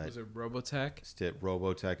translation, but was it Robotech?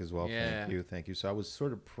 Robotech as well. Yeah. Thank you. So I was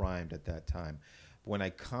sort of primed at that time. When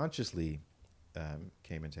I consciously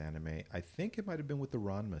came into anime, I think it might have been with the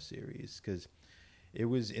Ranma series, because it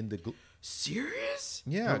was in the series.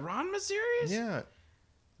 Yeah, the Ranma series. Yeah,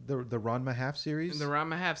 the Ranma half series. In the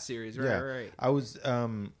Ranma half series, right? Right. I was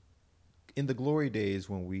in the glory days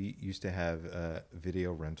when we used to have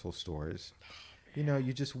video rental stores. You know,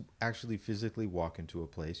 you just actually physically walk into a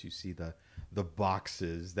place, you see the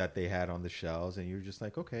boxes that they had on the shelves, and you're just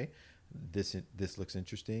like, okay, this looks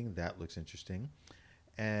interesting, that looks interesting,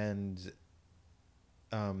 and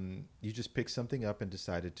you just pick something up and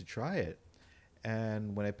decided to try it.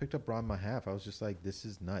 And when I picked up Ranma half, I was just like, this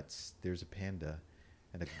is nuts. There's a panda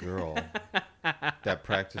and a girl that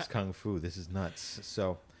practice kung fu. This is nuts.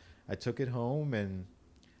 So I took it home, and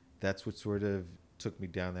that's what sort of took me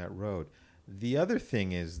down that road. The other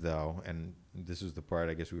thing is, though, and this is the part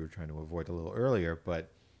I guess we were trying to avoid a little earlier,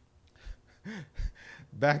 but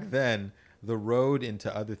back then the road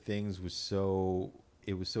into other things was so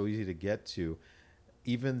easy to get to.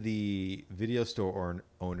 Even the video store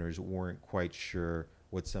owners weren't quite sure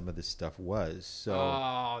what some of this stuff was. So,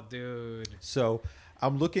 oh, dude. So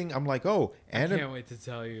I'm like, oh, I can't wait to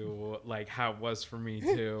tell you like how it was for me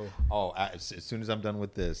too. As soon as I'm done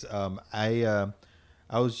with this, I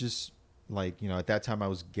was just like, you know, at that time I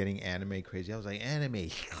was getting anime crazy. I was like, anime,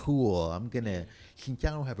 cool. I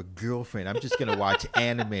don't have a girlfriend. I'm just gonna watch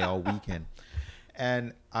anime all weekend.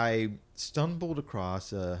 And I stumbled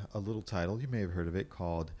across a little title, you may have heard of it,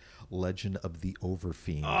 called Legend of the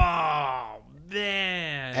Overfiend. Oh,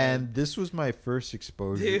 man. And this was my first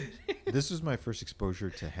exposure. This was my first exposure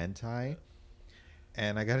to hentai.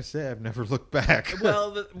 And I gotta say, I've never looked back.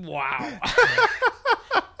 Well, wow.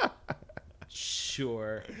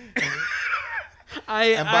 Sure.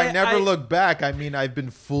 And by never look back, I mean I've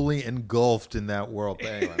been fully engulfed in that world. But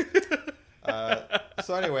anyway.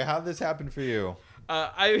 So anyway, how did this happen for you?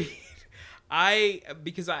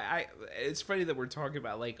 Because it's funny that we're talking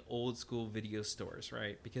about like old school video stores,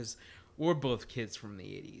 right? Because we're both kids from the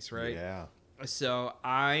 80s, right? Yeah. So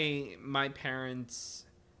my parents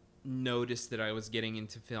noticed that I was getting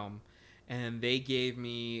into film, and they gave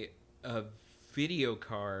me a video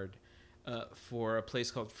card for a place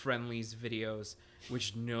called Friendly's Videos,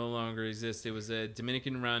 which no longer exists. It was a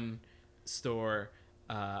Dominican-run store,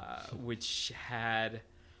 which had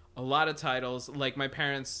a lot of titles. Like, my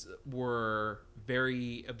parents were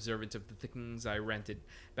very observant of the things I rented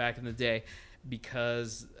back in the day,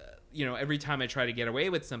 because every time I try to get away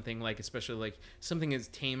with something, like especially like something as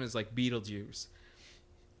tame as like Beetlejuice,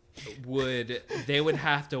 they would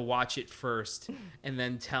have to watch it first and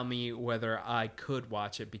then tell me whether I could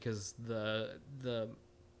watch it, because the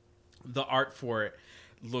art for it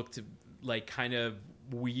looked like kind of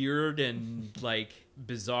weird and like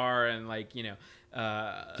bizarre, and like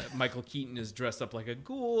Michael Keaton is dressed up like a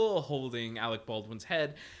ghoul holding Alec Baldwin's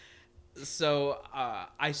head. So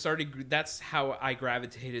that's how I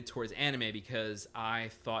gravitated towards anime, because I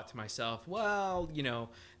thought to myself, well,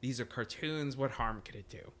 these are cartoons, what harm could it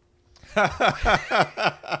do?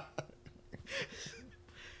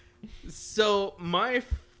 So my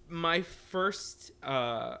first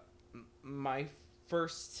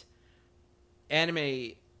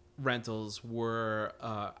anime rentals were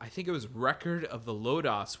I think it was Record of the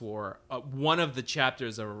Lodoss War, one of the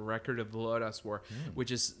chapters of Record of the Lodoss War, which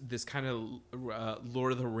is this kind of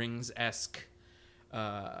Lord of the Rings-esque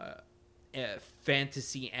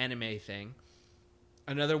fantasy anime thing.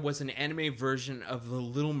 Another was an anime version of The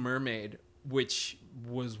Little Mermaid, which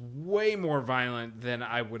was way more violent than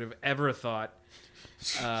I would have ever thought.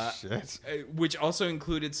 Which also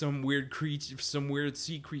included some weird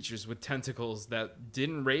sea creatures with tentacles that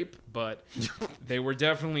didn't rape, but they were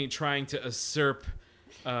definitely trying to usurp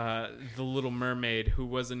the Little Mermaid, who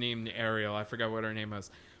wasn't named Ariel. I forgot what her name was.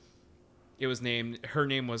 Her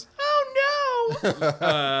name was Oh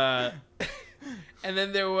no. And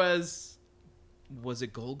then there was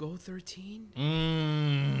it Golgo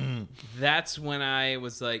 13? That's when I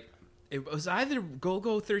was like, it was either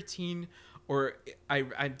Golgo 13 or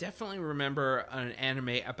I definitely remember an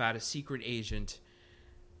anime about a secret agent.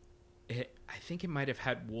 I think it might have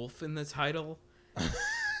had Wolf in the title.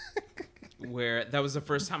 Where that was the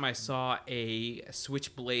first time I saw a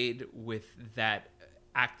switchblade that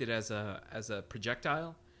acted as a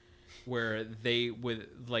projectile, where they would,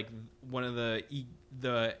 like, one of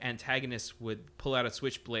the antagonists would pull out a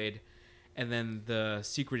switchblade, and then the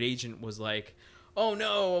secret agent was like, oh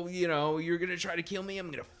no, you're gonna try to kill me,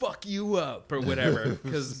 I'm gonna fuck you up, or whatever.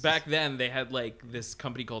 Because back then they had like this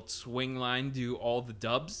company called Swingline do all the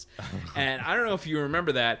dubs, and I don't know if you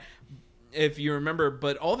remember that.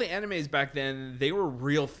 But all the animes back then, they were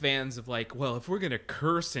real fans of like, well, if we're gonna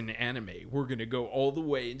curse in anime, we're gonna go all the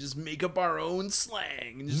way and just make up our own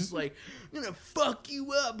slang, and just like, I'm gonna fuck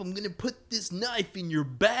you up, I'm gonna put this knife in your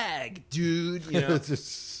bag, dude.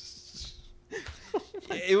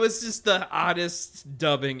 It was just the oddest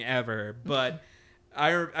dubbing ever. But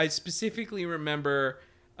I specifically remember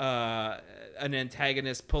an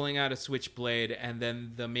antagonist pulling out a switchblade, and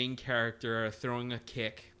then the main character throwing a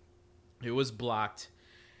kick. It was blocked,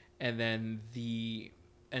 and then the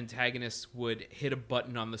antagonist would hit a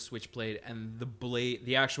button on the switchblade, and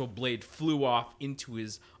the actual blade flew off into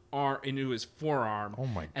his forearm. Oh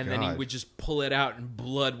my god! And then he would just pull it out, and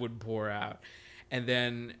blood would pour out. And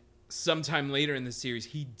then sometime later in the series,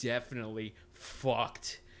 he definitely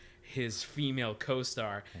fucked his female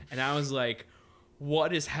co-star, and I was like,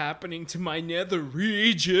 "What is happening to my nether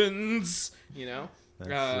regions?"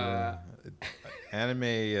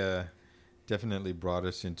 Anime definitely brought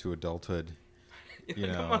us into adulthood.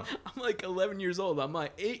 I'm like 11 years old. I'm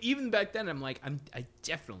like, even back then, I'm like, I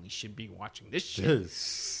definitely should be watching this shit.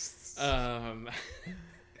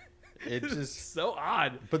 It's just so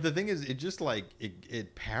odd. But the thing is, it just like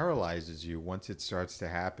it paralyzes you once it starts to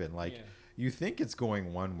happen. Like, you think it's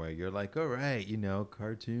going one way. You're like, all right,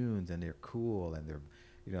 cartoons, and they're cool, and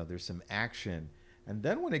they're, there's some action. And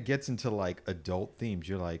then when it gets into like adult themes,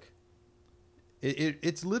 you're like,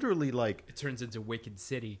 it's literally like, it turns into Wicked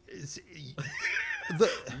City.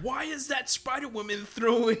 Why is that Spider-Woman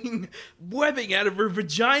throwing webbing out of her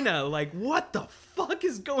vagina? Like, what the fuck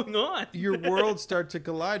is going on? Your worlds start to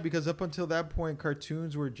collide, because up until that point,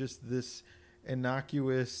 cartoons were just this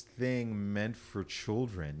innocuous thing meant for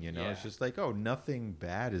children. It's just like, oh, nothing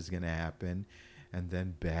bad is gonna happen, and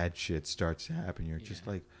then bad shit starts to happen. You're just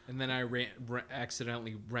like, and then I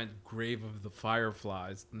accidentally rent Grave of the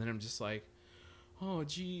Fireflies, and then I'm just like, oh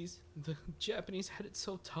geez, the Japanese had it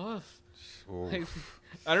so tough. Like,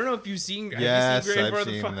 I don't know if you've seen. Yes, have you seen I've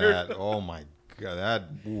seen that. Oh my god,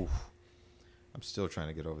 I'm still trying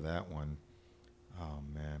to get over that one. Oh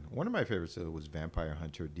man, one of my favorites was Vampire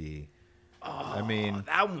Hunter D. I mean,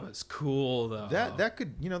 that one was cool though. that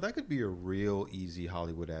could be a real easy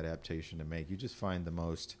Hollywood adaptation to make. You just find the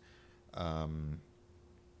most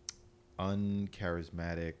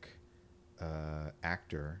uncharismatic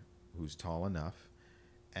actor who's tall enough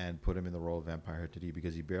and put him in the role of Vampire Hunter D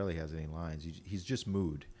because he barely has any lines. He's just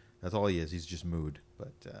mood. That's all he is. He's just mood.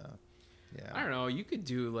 But yeah, I don't know. You could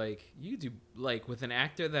do like with an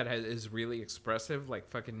actor that is really expressive, like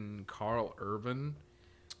fucking Carl Urban.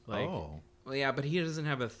 Like, well, yeah, but he doesn't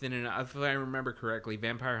have a thin enough. If I remember correctly,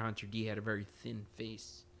 Vampire Hunter D had a very thin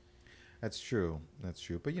face. That's true. But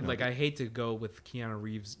like, I hate to go with Keanu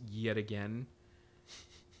Reeves yet again.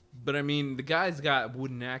 But I mean, the guy's got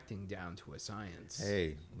wooden acting down to a science.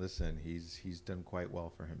 Hey, listen, he's done quite well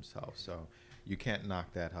for himself, so you can't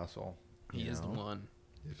knock that hustle. He is the one.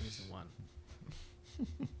 He's the one.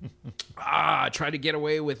 I tried to get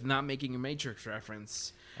away with not making a Matrix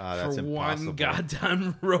reference that's for impossible. one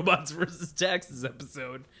goddamn Robots versus Taxes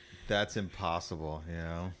episode. That's impossible, you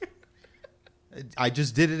know. I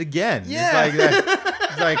just did it again. Yeah.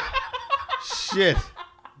 It's like shit.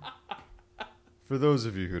 For those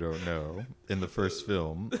of you who don't know, in the first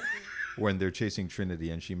film, when they're chasing Trinity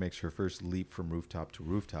and she makes her first leap from rooftop to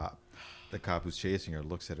rooftop, the cop who's chasing her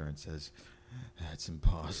looks at her and says, "That's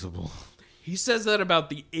impossible." He says that about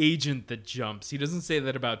the agent that jumps. He doesn't say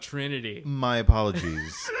that about Trinity. My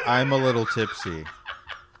apologies. I'm a little tipsy.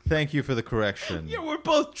 Thank you for the correction. Yeah, we're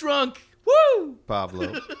both drunk. Woo!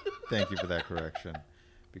 Pablo, thank you for that correction.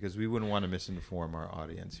 Because we wouldn't want to misinform our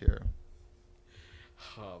audience here.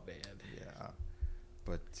 Oh, man. Yeah.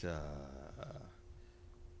 But,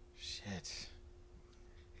 shit.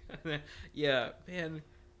 Yeah, man.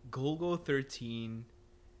 Golgo 13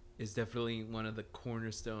 is definitely one of the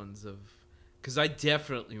cornerstones of... Because I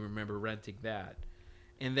definitely remember renting that.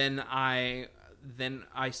 And then I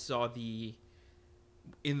saw the...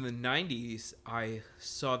 In the 90s, I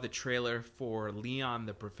saw the trailer for Leon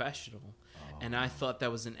the Professional. And I thought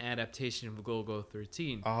that was an adaptation of Golgo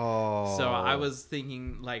 13. Oh. So I was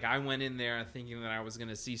thinking, like, I went in there thinking that I was going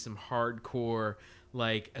to see some hardcore,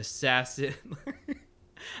 like, assassin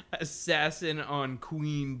on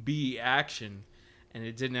Queen Bee action. And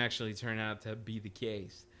it didn't actually turn out to be the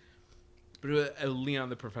case. But Leon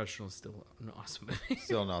the Professional is still an awesome movie.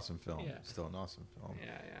 Still an awesome film. Yeah. Still an awesome film.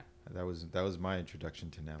 Yeah. That was my introduction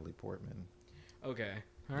to Natalie Portman. Okay.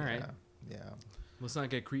 All right. Yeah. Let's not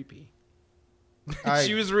get creepy. I,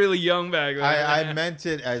 she was really young back then. I meant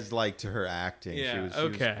it as like to her acting. Yeah, She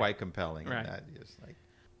was quite compelling right. in that. Just like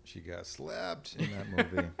she got slapped in that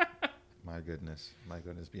movie. My goodness.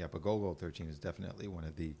 Yeah, but Golgo 13 is definitely one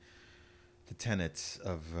of the tenets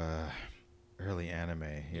of early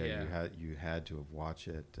anime. Yeah, you had to have watched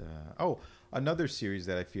it. Another series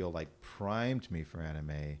that I feel like primed me for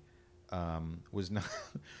anime was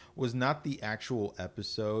not the actual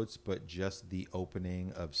episodes, but just the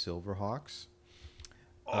opening of Silverhawks.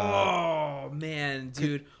 Oh man,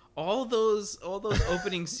 dude! All those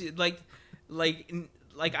opening like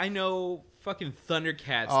I know fucking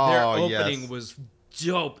Thundercats. Their opening was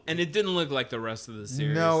dope, and it didn't look like the rest of the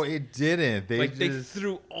series. No, it didn't. They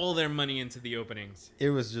threw all their money into the openings.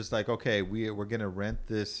 It was just like, okay, we're gonna rent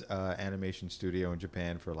this animation studio in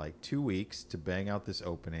Japan for like 2 weeks to bang out this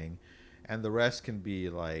opening, and the rest can be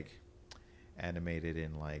like animated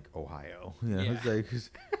in like Ohio. You know? Yeah.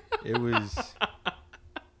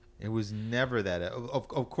 It was never that.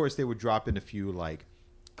 Of course, they would drop in a few like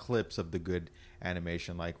clips of the good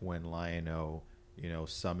animation, like when Lion-O,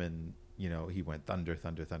 summoned. He went thunder,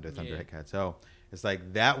 Thundercat. So it's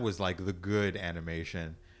like that was like the good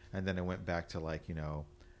animation, and then it went back to like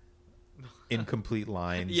incomplete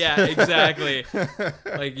lines. Yeah, exactly.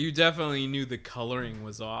 Like you definitely knew the coloring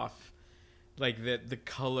was off, like that the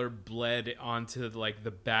color bled onto like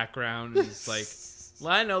the background. It's like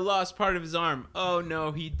Lion-O lost part of his arm. Oh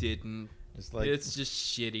no, he didn't. It's just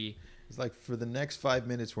shitty. It's like for the next 5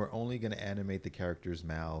 minutes, we're only going to animate the characters'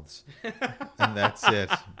 mouths, and that's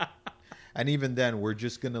it. And even then, we're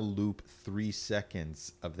just going to loop 3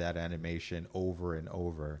 seconds of that animation over and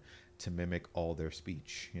over to mimic all their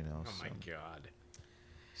speech, Oh, my God.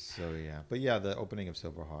 So, yeah. But, yeah, the opening of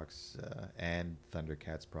Silverhawks and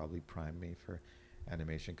Thundercats probably primed me for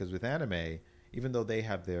animation. Because with anime, even though they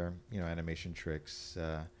have their, animation tricks,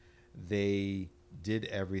 they did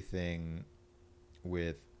everything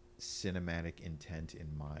with cinematic intent in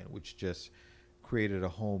mind, which just created a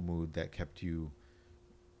whole mood that kept you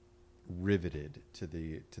riveted to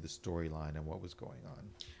the storyline and what was going on.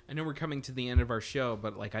 I know we're coming to the end of our show,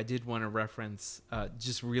 but like I did want to reference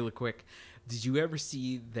just really quick. Did you ever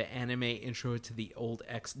see the anime intro to the old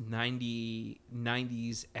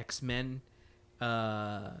 90s X-Men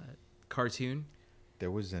cartoon.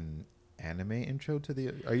 There was an anime intro to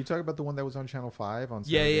the. Are you talking about the one that was on Channel 5 on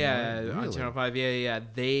Yeah, Saturday yeah, night? on Really? Channel 5. Yeah.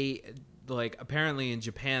 They like apparently in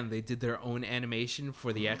Japan they did their own animation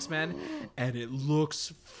for the X-Men, and it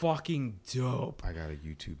looks fucking dope. I gotta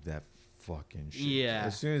YouTube that fucking shit. Yeah.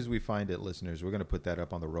 As soon as we find it, listeners, we're gonna put that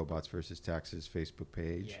up on the Robots versus Taxes Facebook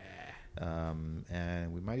page. Yeah.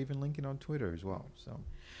 And we might even link it on Twitter as well. So.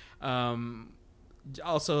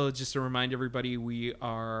 Also, just to remind everybody, we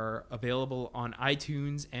are available on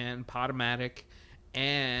iTunes and Podomatic,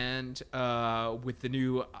 and with the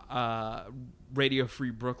new Radio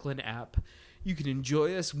Free Brooklyn app, you can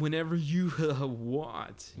enjoy us whenever you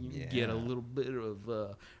want. You can get a little bit of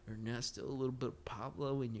Ernesto, a little bit of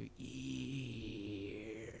Pablo in your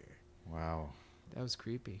ear. Wow. That was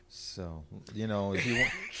creepy. So,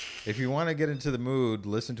 if you want to get into the mood,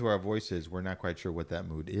 listen to our voices. We're not quite sure what that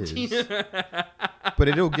mood is, but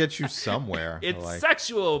it'll get you somewhere. It's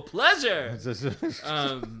sexual pleasure.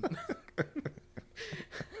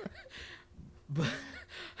 But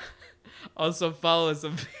also follow us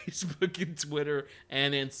on Facebook and Twitter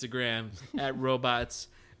and Instagram at Robots.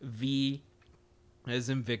 V as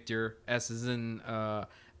in Victor, S as in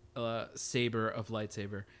saber of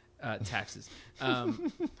lightsaber. Taxes. Oh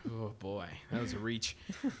boy, that was a reach.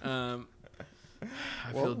 I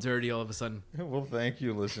feel dirty all of a sudden. Well, thank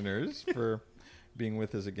you, listeners, for being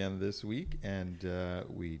with us again this week, and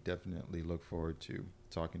we definitely look forward to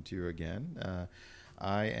talking to you again.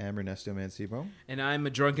 I am Ernesto Mancibo. And I'm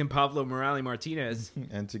a drunken Pablo Morales Martinez.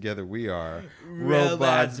 And together we are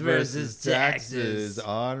Robots versus Taxes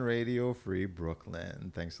on Radio Free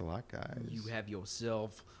Brooklyn. Thanks a lot, guys. You have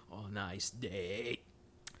yourself a nice day.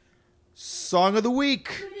 Song of the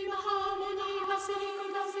week.